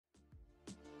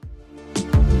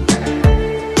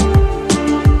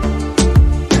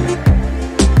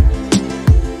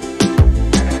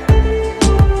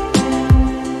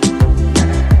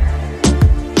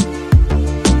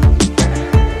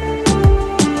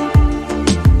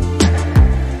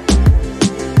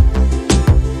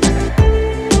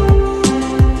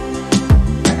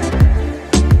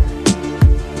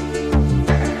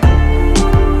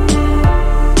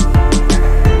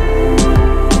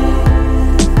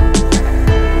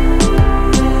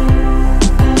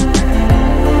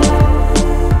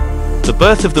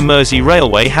birth of the Mersey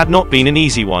Railway had not been an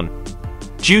easy one.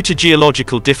 Due to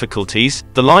geological difficulties,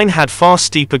 the line had far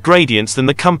steeper gradients than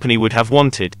the company would have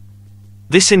wanted.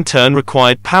 This in turn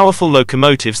required powerful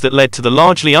locomotives that led to the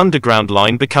largely underground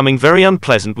line becoming very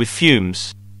unpleasant with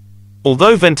fumes.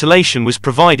 Although ventilation was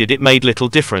provided, it made little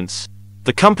difference.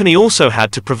 The company also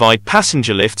had to provide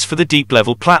passenger lifts for the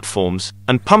deep-level platforms,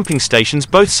 and pumping stations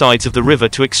both sides of the river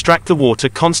to extract the water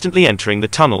constantly entering the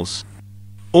tunnels.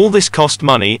 All this cost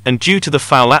money, and due to the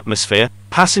foul atmosphere,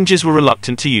 passengers were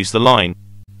reluctant to use the line.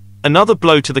 Another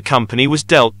blow to the company was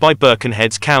dealt by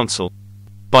Birkenhead's council.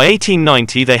 By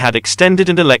 1890 they had extended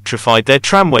and electrified their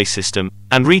tramway system,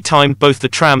 and retimed both the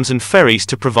trams and ferries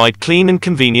to provide clean and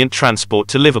convenient transport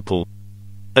to Liverpool.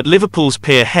 At Liverpool's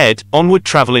Pier Head, onward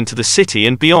travel into the city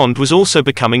and beyond was also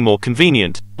becoming more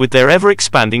convenient, with their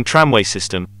ever-expanding tramway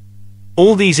system.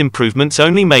 All these improvements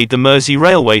only made the Mersey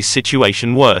Railway's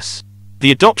situation worse. The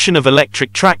adoption of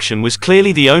electric traction was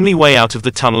clearly the only way out of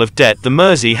the tunnel of debt the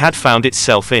Mersey had found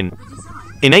itself in.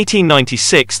 In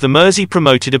 1896 the Mersey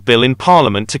promoted a bill in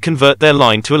Parliament to convert their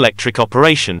line to electric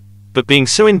operation, but being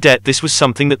so in debt this was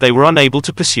something that they were unable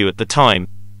to pursue at the time.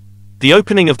 The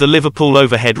opening of the Liverpool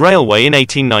Overhead Railway in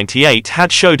 1898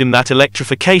 had showed him that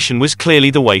electrification was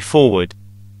clearly the way forward.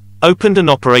 Opened and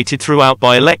operated throughout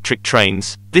by electric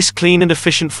trains, this clean and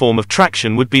efficient form of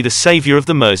traction would be the saviour of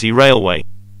the Mersey Railway.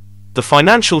 The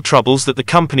financial troubles that the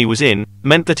company was in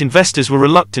meant that investors were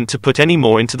reluctant to put any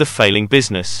more into the failing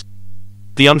business.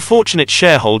 The unfortunate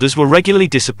shareholders were regularly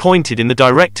disappointed in the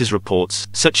directors' reports,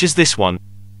 such as this one.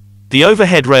 The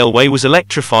overhead railway was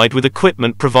electrified with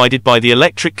equipment provided by the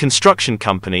Electric Construction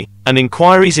Company, and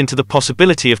inquiries into the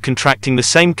possibility of contracting the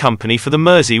same company for the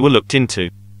Mersey were looked into.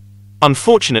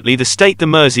 Unfortunately, the state the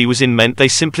Mersey was in meant they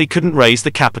simply couldn't raise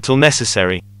the capital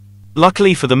necessary.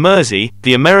 Luckily for the Mersey,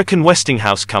 the American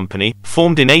Westinghouse Company,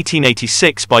 formed in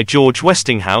 1886 by George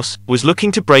Westinghouse, was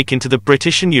looking to break into the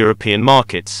British and European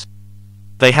markets.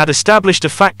 They had established a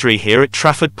factory here at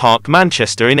Trafford Park,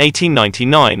 Manchester in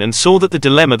 1899 and saw that the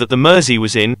dilemma that the Mersey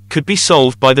was in could be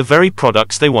solved by the very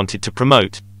products they wanted to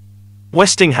promote.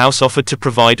 Westinghouse offered to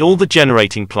provide all the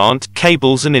generating plant,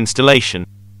 cables and installation.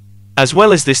 As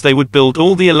well as this, they would build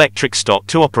all the electric stock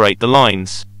to operate the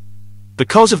lines.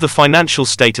 Because of the financial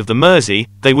state of the Mersey,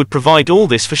 they would provide all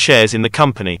this for shares in the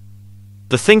company.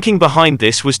 The thinking behind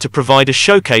this was to provide a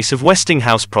showcase of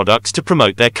Westinghouse products to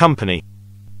promote their company.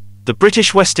 The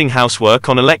British Westinghouse work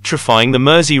on electrifying the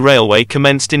Mersey Railway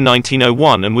commenced in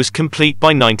 1901 and was complete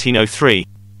by 1903.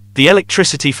 The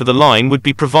electricity for the line would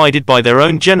be provided by their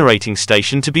own generating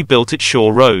station to be built at Shaw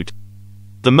Road.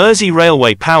 The Mersey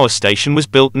Railway Power Station was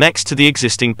built next to the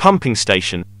existing pumping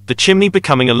station, the chimney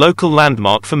becoming a local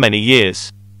landmark for many years.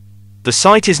 The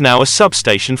site is now a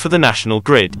substation for the national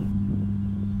grid.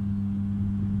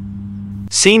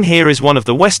 Seen here is one of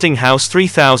the Westinghouse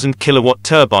 3000 kilowatt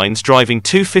turbines driving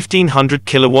two 1500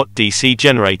 kilowatt DC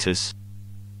generators.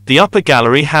 The upper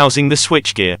gallery housing the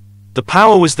switchgear. The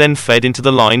power was then fed into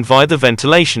the line via the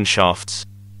ventilation shafts.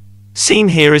 Seen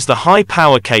here is the high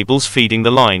power cables feeding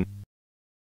the line.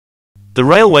 The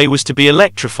railway was to be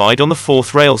electrified on the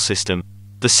fourth rail system,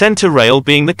 the centre rail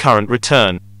being the current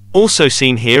return. Also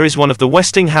seen here is one of the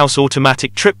Westinghouse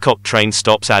automatic tripcock train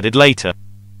stops added later.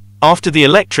 After the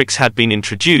electrics had been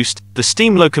introduced, the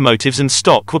steam locomotives and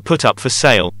stock were put up for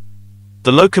sale.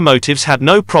 The locomotives had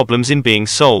no problems in being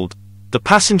sold. The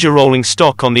passenger rolling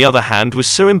stock on the other hand was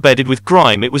so embedded with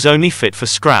grime it was only fit for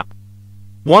scrap.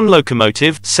 One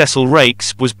locomotive, Cecil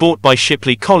Raikes, was bought by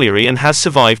Shipley Colliery and has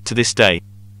survived to this day.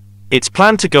 It's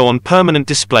planned to go on permanent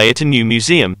display at a new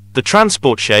museum, the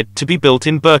transport shed, to be built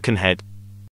in Birkenhead.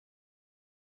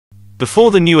 Before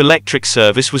the new electric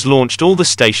service was launched, all the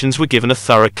stations were given a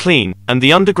thorough clean, and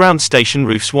the underground station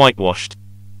roofs whitewashed.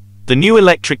 The new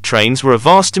electric trains were a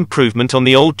vast improvement on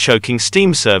the old choking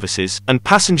steam services, and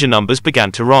passenger numbers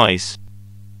began to rise.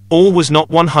 All was not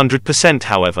 100%,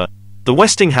 however. The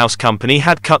Westinghouse Company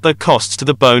had cut their costs to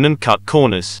the bone and cut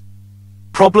corners.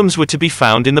 Problems were to be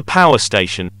found in the power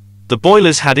station. The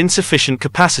boilers had insufficient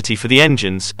capacity for the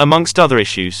engines, amongst other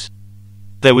issues.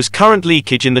 There was current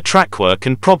leakage in the trackwork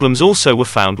and problems also were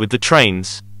found with the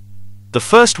trains. The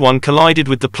first one collided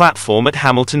with the platform at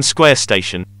Hamilton Square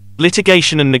Station.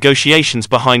 Litigation and negotiations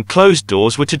behind closed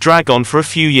doors were to drag on for a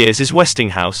few years as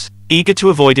Westinghouse, eager to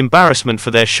avoid embarrassment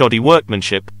for their shoddy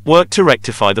workmanship, worked to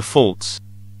rectify the faults.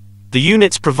 The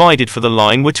units provided for the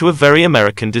line were to a very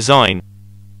American design,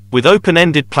 with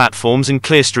open-ended platforms and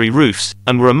clerestory roofs,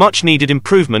 and were a much-needed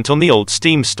improvement on the old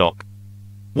steam stock.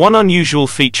 One unusual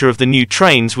feature of the new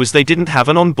trains was they didn't have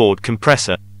an onboard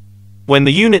compressor. When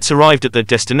the units arrived at their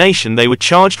destination, they were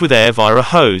charged with air via a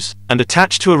hose, and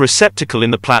attached to a receptacle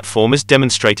in the platform as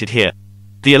demonstrated here.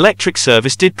 The electric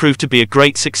service did prove to be a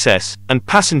great success, and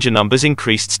passenger numbers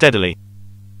increased steadily.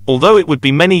 Although it would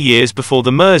be many years before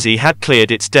the Mersey had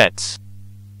cleared its debts.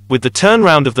 With the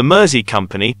turnaround of the Mersey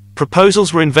Company,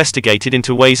 proposals were investigated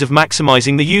into ways of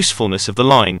maximizing the usefulness of the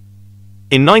line.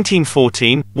 In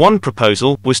 1914, one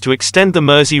proposal was to extend the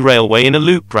Mersey Railway in a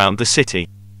loop round the city,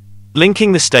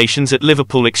 linking the stations at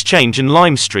Liverpool Exchange and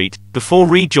Lime Street, before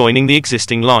rejoining the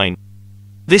existing line.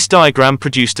 This diagram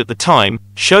produced at the time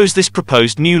shows this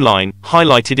proposed new line,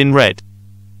 highlighted in red.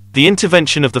 The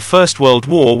intervention of the First World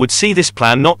War would see this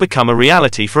plan not become a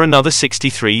reality for another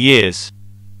 63 years.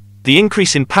 The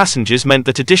increase in passengers meant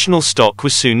that additional stock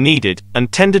was soon needed,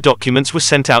 and tender documents were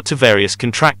sent out to various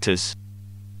contractors.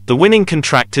 The winning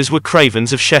contractors were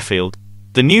Cravens of Sheffield.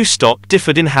 The new stock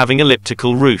differed in having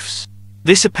elliptical roofs.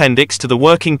 This appendix to the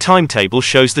working timetable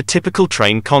shows the typical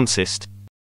train consist.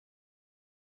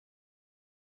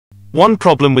 One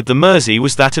problem with the Mersey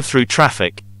was that of through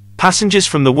traffic. Passengers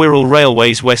from the Wirral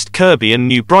Railway's West Kirby and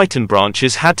New Brighton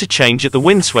branches had to change at the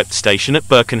windswept station at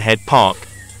Birkenhead Park.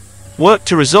 Work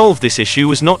to resolve this issue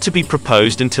was not to be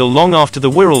proposed until long after the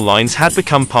Wirral lines had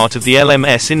become part of the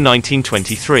LMS in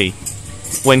 1923.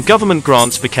 When government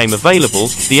grants became available,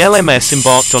 the LMS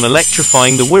embarked on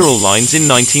electrifying the Wirral lines in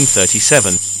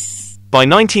 1937. By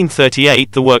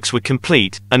 1938 the works were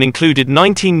complete, and included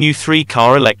 19 new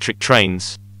 3-car electric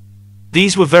trains.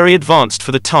 These were very advanced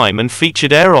for the time and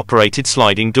featured air-operated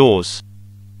sliding doors.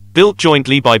 Built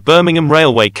jointly by Birmingham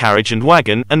Railway Carriage and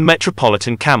Wagon and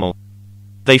Metropolitan Camel.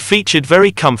 They featured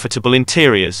very comfortable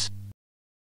interiors.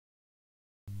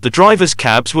 The drivers'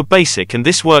 cabs were basic, and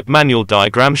this work manual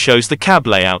diagram shows the cab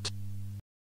layout.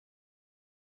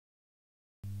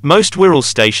 Most Wirral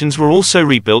stations were also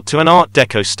rebuilt to an Art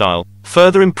Deco style,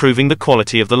 further improving the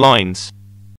quality of the lines.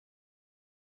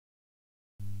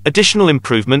 Additional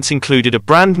improvements included a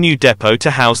brand new depot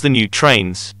to house the new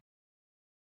trains.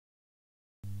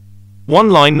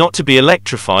 One line not to be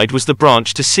electrified was the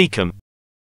branch to Seacombe.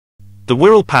 The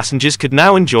Wirral passengers could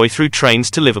now enjoy through trains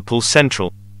to Liverpool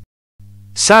Central.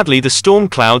 Sadly, the storm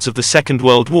clouds of the Second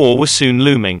World War were soon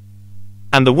looming,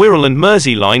 and the Wirral and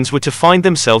Mersey lines were to find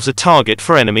themselves a target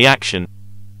for enemy action.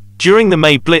 During the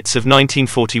May Blitz of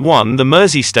 1941, the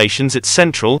Mersey stations at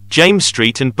Central, James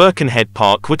Street and Birkenhead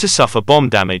Park were to suffer bomb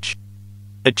damage.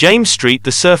 At James Street,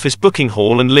 the surface booking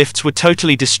hall and lifts were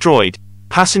totally destroyed,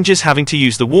 passengers having to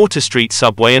use the Water Street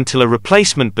subway until a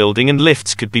replacement building and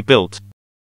lifts could be built.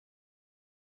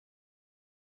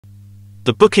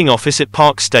 The booking office at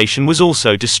Park Station was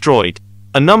also destroyed.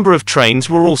 A number of trains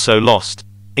were also lost,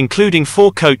 including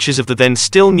 4 coaches of the then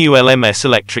still new LMS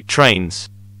electric trains.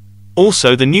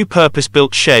 Also, the new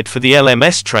purpose-built shed for the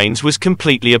LMS trains was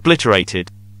completely obliterated.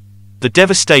 The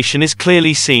devastation is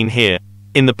clearly seen here.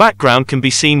 In the background can be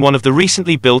seen one of the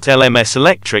recently built LMS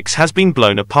electrics has been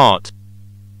blown apart.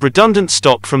 Redundant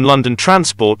stock from London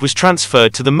Transport was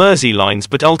transferred to the Mersey lines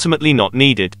but ultimately not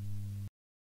needed.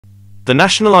 The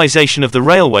nationalisation of the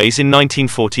railways in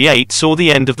 1948 saw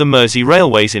the end of the Mersey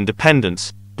Railway's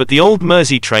independence, but the old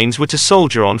Mersey trains were to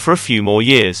soldier on for a few more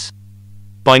years.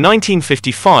 By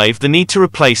 1955 the need to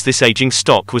replace this aging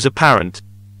stock was apparent.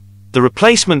 The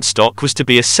replacement stock was to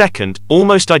be a second,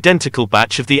 almost identical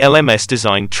batch of the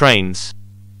LMS-designed trains.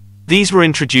 These were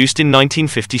introduced in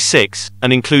 1956,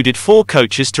 and included 4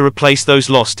 coaches to replace those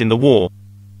lost in the war.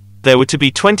 There were to be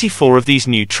 24 of these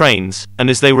new trains, and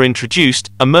as they were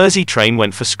introduced, a Mersey train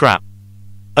went for scrap.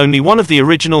 Only one of the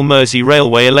original Mersey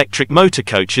Railway electric motor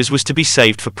coaches was to be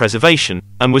saved for preservation,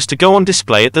 and was to go on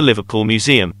display at the Liverpool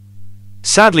Museum.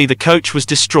 Sadly, the coach was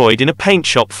destroyed in a paint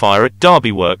shop fire at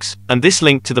Derby Works, and this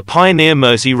link to the pioneer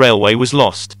Mersey Railway was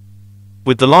lost.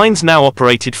 With the lines now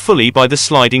operated fully by the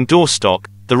sliding door stock,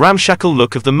 the ramshackle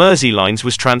look of the Mersey lines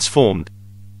was transformed.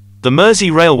 The Mersey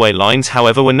Railway lines,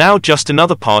 however, were now just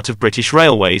another part of British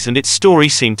Railways, and its story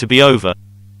seemed to be over.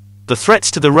 The threats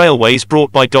to the railways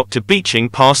brought by Dr. Beeching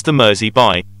passed the Mersey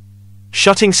by.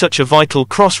 Shutting such a vital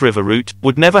cross-river route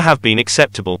would never have been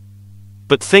acceptable.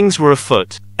 But things were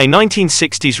afoot. A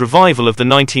 1960s revival of the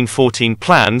 1914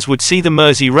 plans would see the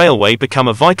Mersey Railway become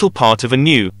a vital part of a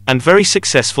new, and very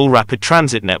successful rapid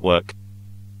transit network.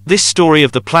 This story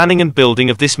of the planning and building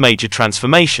of this major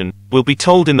transformation will be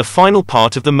told in the final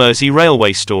part of the Mersey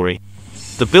Railway story.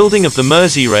 The building of the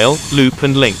Merseyrail, loop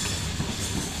and link.